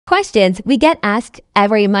questions we get asked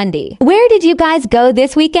every Monday. Where did you guys go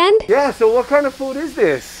this weekend? Yeah, so what kind of food is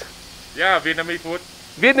this? Yeah, Vietnamese food.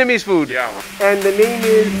 Vietnamese food? Yeah. And the name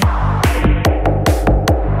is?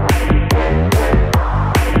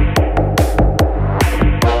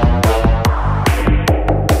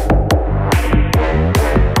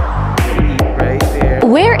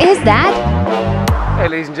 Where is that? Hey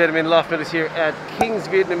ladies and gentlemen, LoughMillers here at King's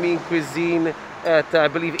Vietnamese Cuisine at I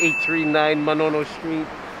believe 839 Manono Street.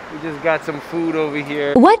 We just got some food over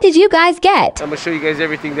here. What did you guys get? I'm gonna show you guys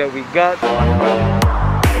everything that we got.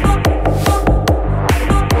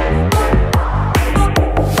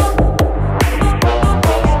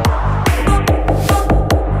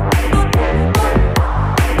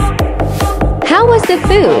 How was the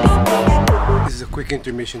food? This is a quick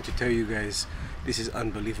intermission to tell you guys, this is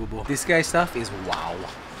unbelievable. This guy's stuff is wow.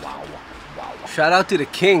 Shout out to the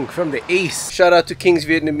king from the Ace. Shout out to King's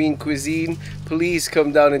Vietnamese Cuisine. Please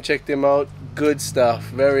come down and check them out. Good stuff.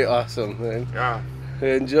 Very awesome, man. Yeah.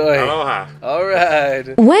 Enjoy. Aloha.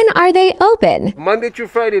 Alright. When are they open? Monday through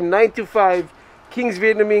Friday, 9 to 5. King's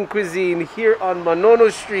Vietnamese Cuisine here on Manono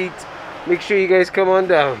Street. Make sure you guys come on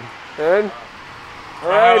down. And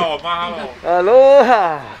Mahalo, mahalo.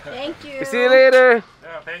 Aloha. Thank you. See you later.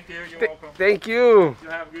 Yeah, thank you. You're welcome. Thank you. You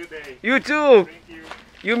have a good day. You too. Thank you.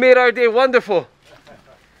 You made our day wonderful.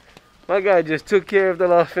 My guy just took care of the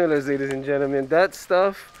LoughMillers, ladies and gentlemen. That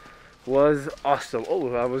stuff was awesome.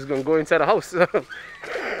 Oh, I was gonna go inside the house.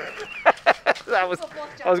 I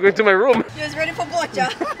was going to my room. You was ready for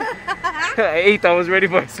bocha. I ate. I was ready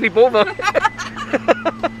for a sleepover.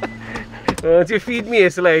 Once you feed me,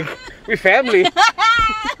 it's like we're family.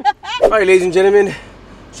 Alright, ladies and gentlemen,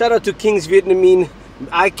 shout out to King's Vietnamese.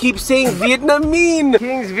 I keep saying Vietnamese!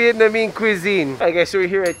 King's Vietnamese Cuisine. Alright guys, so we're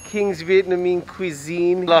here at King's Vietnamese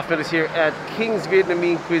Cuisine. LoughMillers here at King's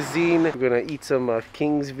Vietnamese Cuisine. We're gonna eat some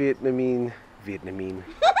King's Vietnamese.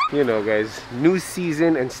 You know guys, new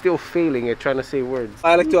season and still failing at trying to say words.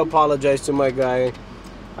 I like to apologize to my guy.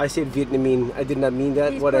 I said Vietnamese. I did not mean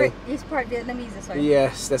that. He's part Vietnamese as well.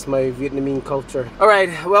 Yes, that's my Vietnamese culture. Alright,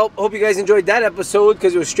 well, hope you guys enjoyed that episode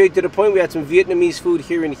because it was straight to the point. We had some Vietnamese food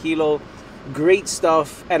here in Hilo. Great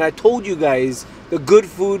stuff. And I told you guys the good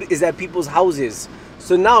food is at people's houses.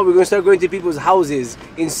 So now we're going to start going to people's houses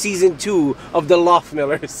in season 2 of the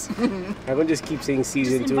LoughMillers. I'm going to just keep saying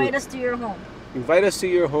season 2. Invite us to your home. Invite us to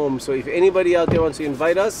your home. So if anybody out there wants to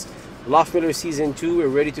invite us, LoughMillers season 2, we're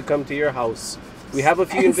ready to come to your house. We have a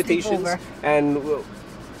few invitations, and you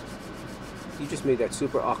just made that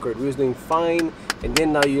super awkward. We was doing fine, and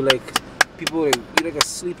then now you like you like a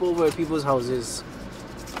sleepover at people's houses.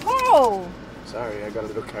 Oh! Sorry, I got a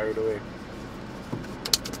little carried away.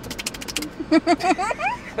 My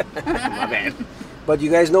bad. But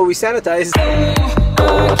you guys know we sanitize.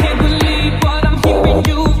 I can't believe what I'm hearing.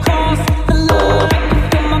 You've crossed the line.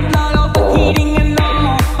 Feel my blood overheating and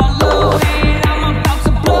all. Follow it, I'm about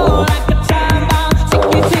to blow like a time bomb.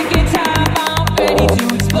 Take it, time bomb. Ready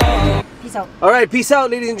to explode. Peace out. Alright, peace out,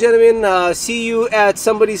 ladies and gentlemen. See you at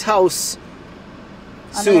somebody's house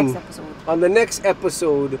soon. On the next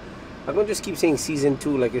episode. I'm going to just keep saying season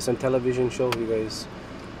 2 like it's on television show, you guys.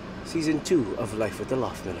 Season 2 of Life with the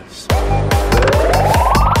LoughMillers.